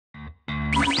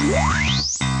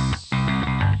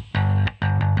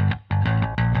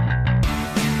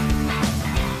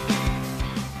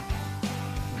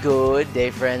Good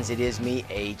day, friends. It is me,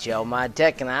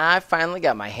 HLModTech, and I finally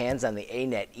got my hands on the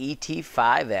Anet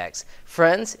ET5X.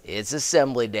 Friends, it's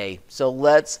assembly day, so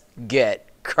let's get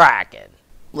cracking.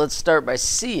 Let's start by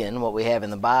seeing what we have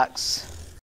in the box.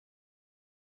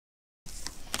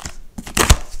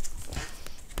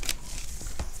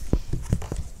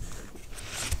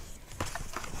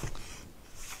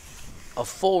 A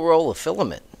full roll of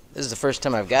filament. This is the first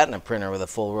time I've gotten a printer with a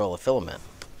full roll of filament.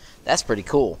 That's pretty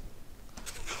cool.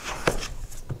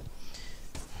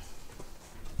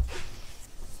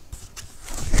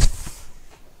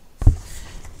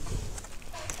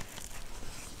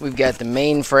 We've got the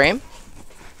main frame,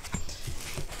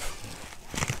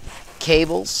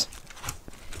 cables,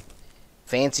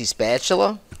 fancy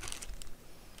spatula,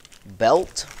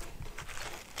 belt,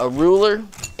 a ruler,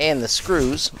 and the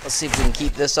screws. Let's see if we can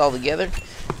keep this all together.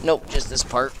 Nope, just this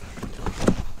part.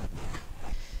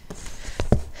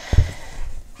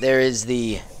 There is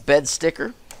the bed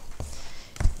sticker,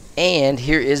 and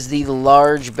here is the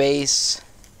large base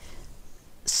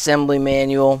assembly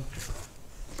manual.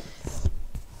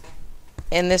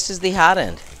 And this is the hot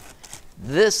end.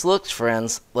 This looks,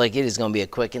 friends, like it is going to be a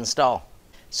quick install.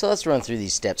 So let's run through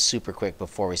these steps super quick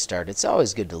before we start. It's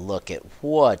always good to look at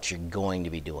what you're going to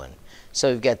be doing. So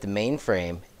we've got the main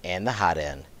frame and the hot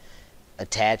end.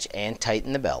 Attach and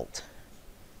tighten the belt.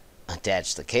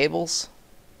 Attach the cables.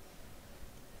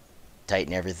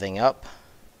 Tighten everything up.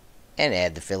 And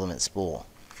add the filament spool.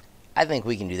 I think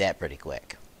we can do that pretty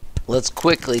quick. Let's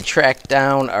quickly track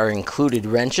down our included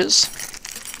wrenches.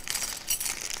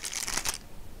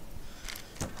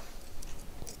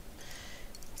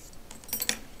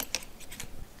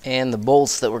 And the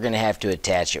bolts that we're going to have to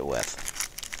attach it with.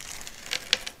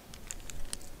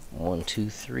 1, 2,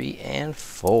 3, and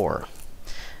 4.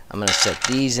 I'm going to set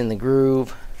these in the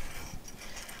groove.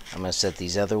 I'm going to set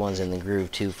these other ones in the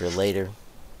groove too for later.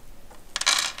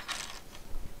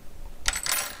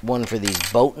 One for these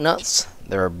bolt nuts.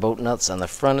 There are bolt nuts on the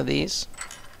front of these.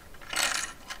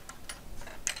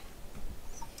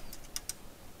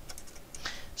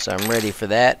 So I'm ready for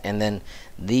that. And then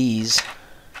these.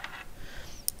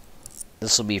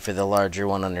 This will be for the larger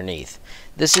one underneath.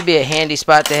 This would be a handy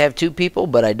spot to have 2 people,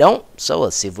 but I don't, so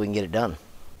let's see if we can get it done.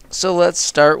 So let's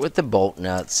start with the bolt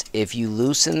nuts. If you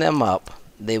loosen them up,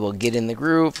 they will get in the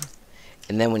groove,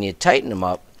 and then when you tighten them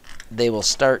up, they will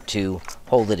start to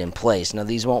hold it in place. Now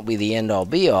these won't be the end-all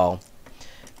be-all,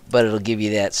 but it'll give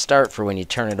you that start for when you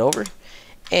turn it over,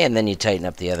 and then you tighten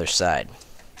up the other side.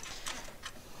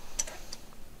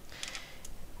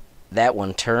 That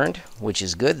one turned, which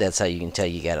is good. That's how you can tell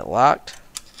you got it locked.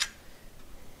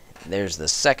 There's the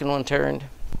second one turned.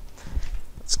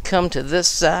 Let's come to this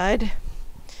side.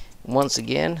 Once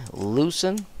again,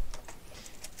 loosen.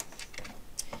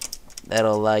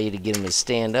 That'll allow you to get them to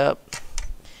stand up.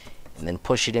 And then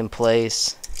push it in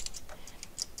place.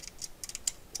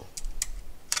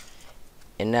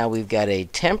 And now we've got a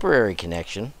temporary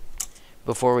connection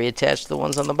before we attach the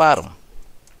ones on the bottom.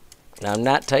 Now I'm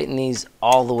not tightening these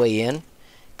all the way in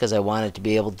because I want it to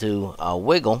be able to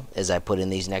wiggle as I put in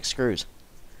these next screws.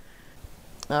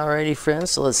 Alrighty,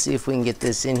 friends, so let's see if we can get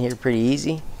this in here pretty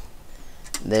easy.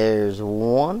 There's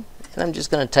one, and I'm just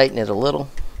going to tighten it a little.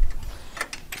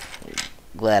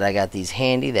 Glad I got these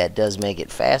handy. That does make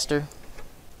it faster.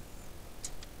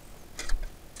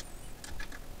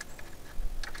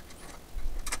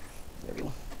 There we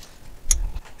go.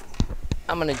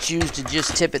 I'm going to choose to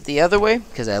just tip it the other way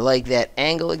because I like that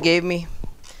angle it gave me.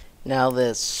 Now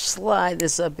let's slide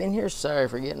this up in here. Sorry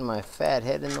for getting my fat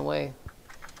head in the way.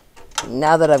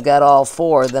 Now that I've got all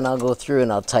 4, then I'll go through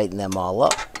and I'll tighten them all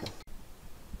up.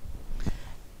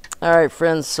 Alright,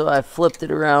 friends, so I flipped it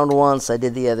around once. I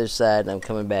did the other side, and I'm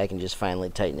coming back and just finally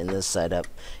tightening this side up.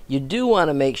 You do want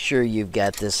to make sure you've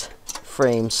got this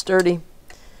frame sturdy.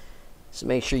 So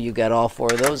make sure you've got all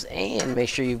 4 of those, and make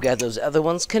sure you've got those other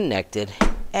ones connected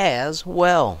as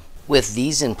well. With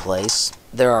these in place,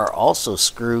 there are also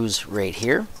screws right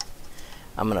here.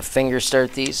 I'm going to finger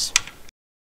start these.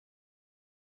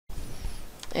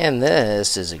 And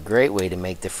this is a great way to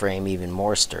make the frame even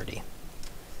more sturdy.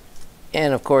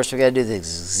 And of course, we got to do the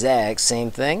exact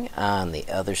same thing on the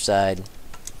other side.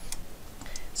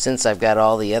 Since I've got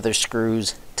all the other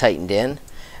screws tightened in,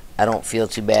 I don't feel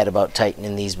too bad about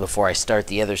tightening these before I start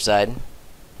the other side.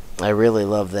 I really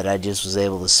love that I just was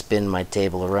able to spin my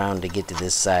table around to get to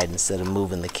this side instead of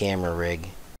moving the camera rig.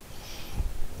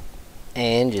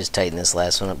 And just tighten this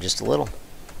last one up just a little.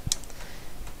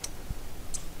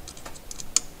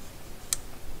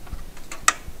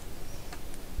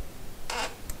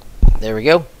 There we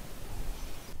go.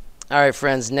 Alright,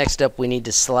 friends, next up we need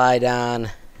to slide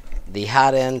on the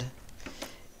hot end.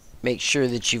 Make sure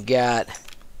that you've got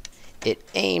it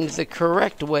aimed the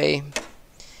correct way.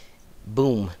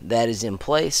 Boom, that is in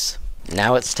place.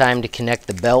 Now it's time to connect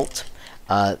the belt.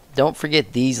 Don't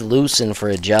forget these loosen for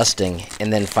adjusting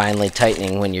and then finally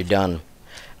tightening when you're done,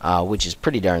 which is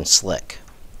pretty darn slick.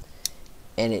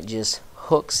 And it just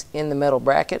hooks in the metal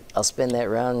bracket. I'll spin that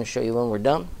around and show you when we're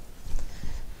done.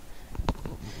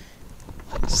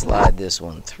 Slide this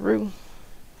one through,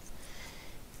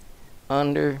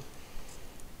 under.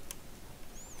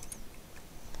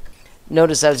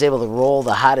 Notice I was able to roll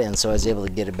the hot end, so I was able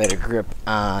to get a better grip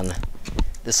on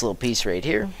this little piece right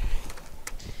here.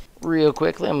 Real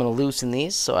quickly, I'm going to loosen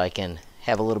these so I can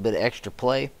have a little bit of extra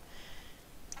play.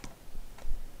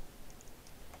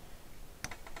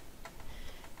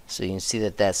 So you can see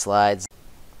that that slides.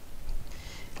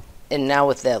 And now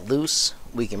with that loose,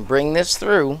 we can bring this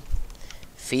through,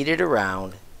 feed it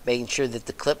around, making sure that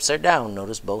the clips are down.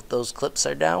 Notice both those clips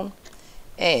are down,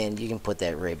 and you can put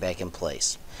that right back in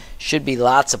place. Should be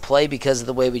lots of play because of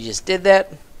the way we just did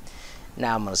that.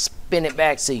 Now I'm going to spin it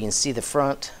back so you can see the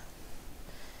front.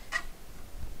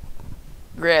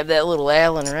 Grab that little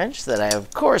Allen wrench that I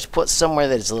of course put somewhere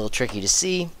that is a little tricky to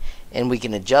see, and we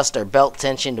can adjust our belt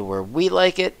tension to where we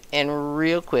like it and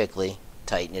real quickly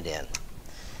tighten it in.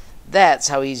 That's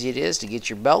how easy it is to get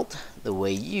your belt the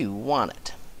way you want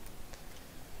it.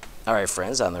 Alright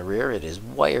friends, on the rear it is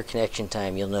wire connection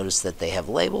time. You'll notice that they have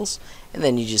labels, and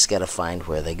then you just got to find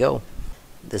where they go.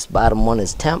 This bottom one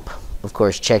is temp. Of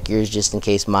course, check yours just in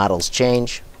case models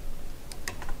change.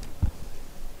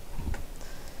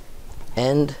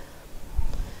 End.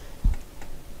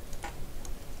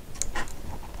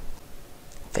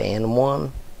 Fan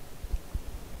 1.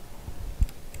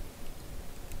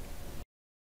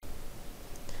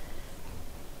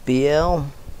 BL,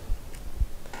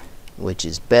 which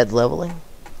is bed leveling.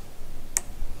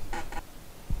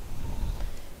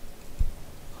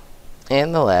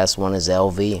 And the last one is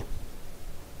LV.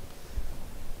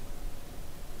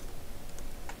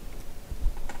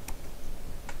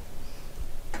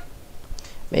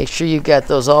 Make sure you've got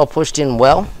those all pushed in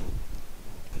well.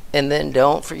 And then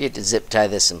don't forget to zip tie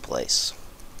this in place.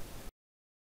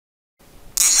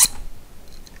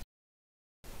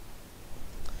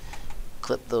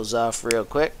 Clip those off real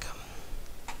quick.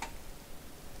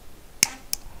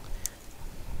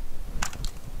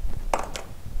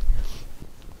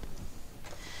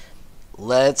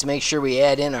 Let's make sure we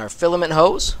add in our filament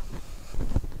hose.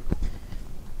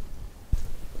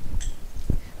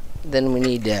 Then we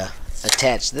need to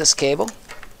attach this cable.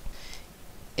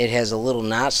 It has a little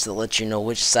notch that lets you know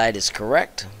which side is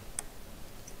correct.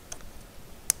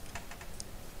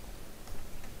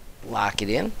 Lock it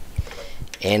in.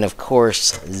 And of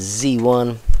course,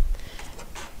 Z1.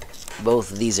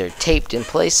 Both of these are taped in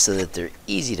place so that they're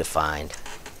easy to find.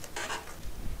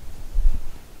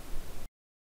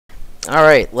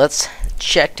 Alright, let's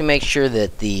check to make sure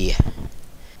that the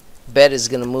bed is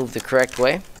going to move the correct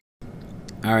way.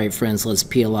 Alright friends, let's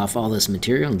peel off all this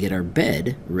material and get our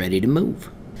bed ready to move.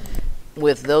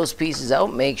 With those pieces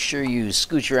out, make sure you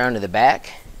scooch around to the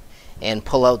back and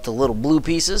pull out the little blue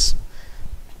pieces.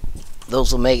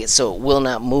 Those will make it so it will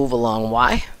not move along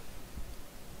Y.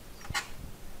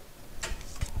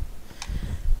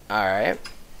 Alright.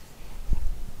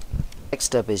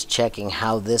 Next up is checking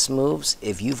how this moves.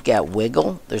 If you've got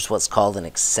wiggle, there's what's called an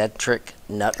eccentric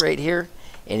nut right here.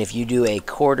 And if you do a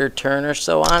quarter turn or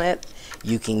so on it,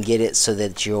 you can get it so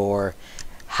that your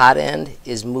hot end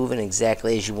is moving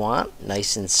exactly as you want,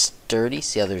 nice and sturdy.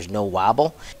 See how there's no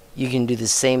wobble? You can do the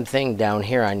same thing down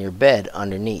here on your bed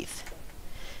underneath.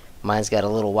 Mine's got a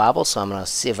little wobble, so I'm going to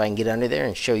see if I can get under there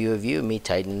and show you a view of me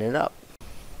tightening it up.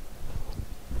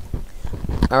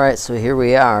 Alright, so here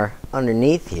we are.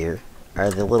 Underneath here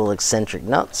are the little eccentric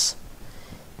nuts.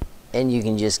 And you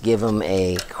can just give them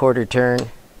a quarter turn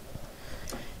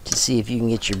to see if you can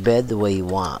get your bed the way you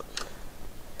want.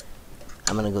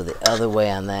 I'm going to go the other way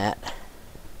on that.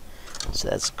 So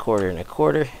that's a quarter and a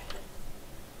quarter.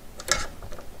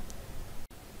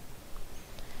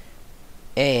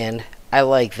 And I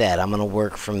like that. I'm going to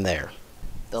work from there.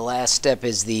 The last step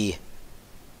is the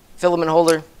filament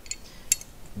holder.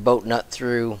 Bolt nut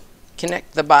through.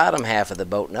 Connect the bottom half of the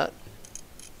bolt nut.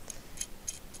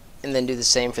 And then do the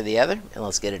same for the other. And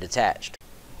let's get it attached.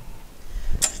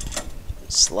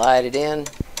 Slide it in.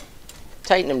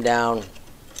 Tighten them down.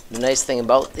 The nice thing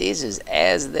about these is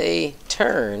as they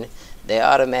turn, they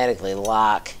automatically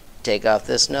lock. Take off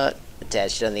this nut,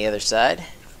 attach it on the other side.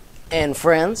 And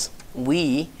friends,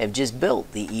 we have just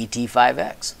built the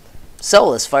ET5X. So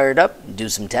let's fire it up and do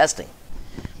some testing.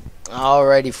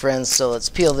 Alrighty friends, so let's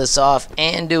peel this off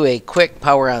and do a quick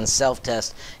power on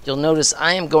self-test. You'll notice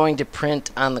I am going to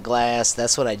print on the glass.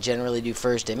 That's what I generally do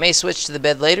first. I may switch to the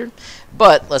bed later,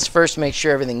 but let's first make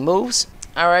sure everything moves.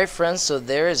 Alright friends, so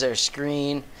there is our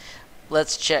screen.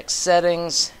 Let's check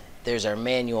settings. There's our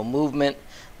manual movement.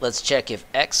 Let's check if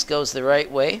X goes the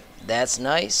right way. That's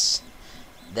nice.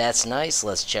 That's nice.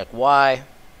 Let's check Y.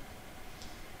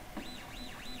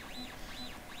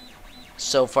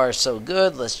 So far so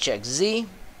good. Let's check Z.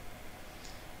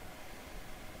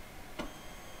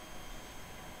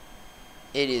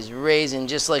 It is raising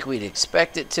just like we'd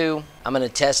expect it to. I'm going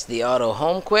to test the auto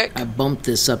home quick. I bumped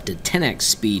this up to 10x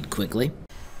speed quickly.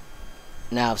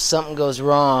 Now if something goes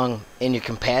wrong and your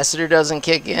capacitor doesn't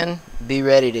kick in, be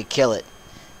ready to kill it.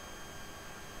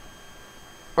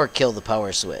 Or kill the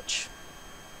power switch.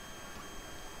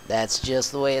 That's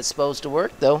just the way it's supposed to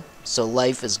work though, so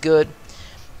life is good.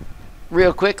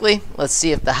 Real quickly, let's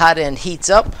see if the hot end heats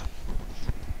up.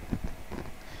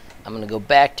 I'm going to go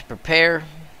back to prepare.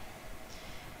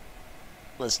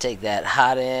 Let's take that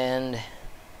hot end.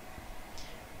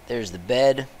 There's the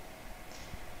bed.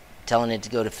 Telling it to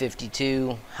go to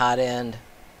 52, hot end.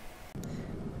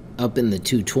 Up in the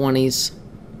 220s.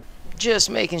 Just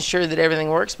making sure that everything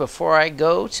works before I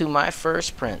go to my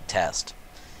first print test.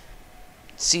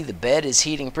 See, the bed is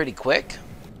heating pretty quick.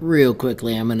 Real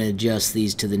quickly, I'm going to adjust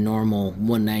these to the normal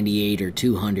 198 or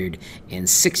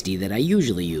 260 that I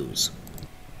usually use.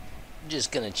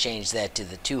 Just going to change that to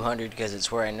the 200 because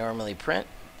it's where I normally print.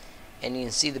 And you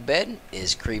can see the bed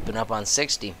is creeping up on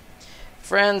 60.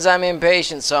 Friends, I'm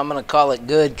impatient, so I'm going to call it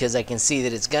good because I can see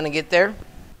that it's going to get there.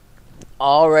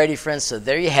 Alrighty friends, so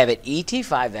there you have it,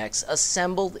 ET5X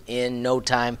assembled in no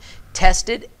time,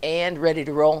 tested and ready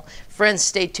to roll. Friends,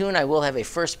 stay tuned. I will have a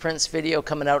first prints video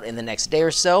coming out in the next day or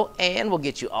so, and we'll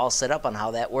get you all set up on how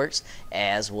that works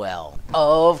as well.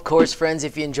 Of course, friends,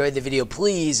 if you enjoyed the video,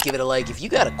 please give it a like. If you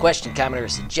got a question, comment, or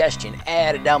suggestion,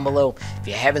 add it down below. If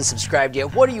you haven't subscribed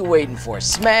yet, what are you waiting for?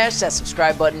 Smash that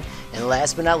subscribe button, and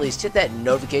last but not least, hit that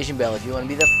notification bell if you want to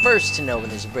be the first to know when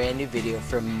there's a brand new video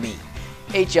from me,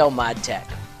 HLModTech.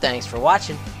 Thanks for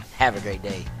watching. Have a great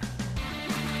day.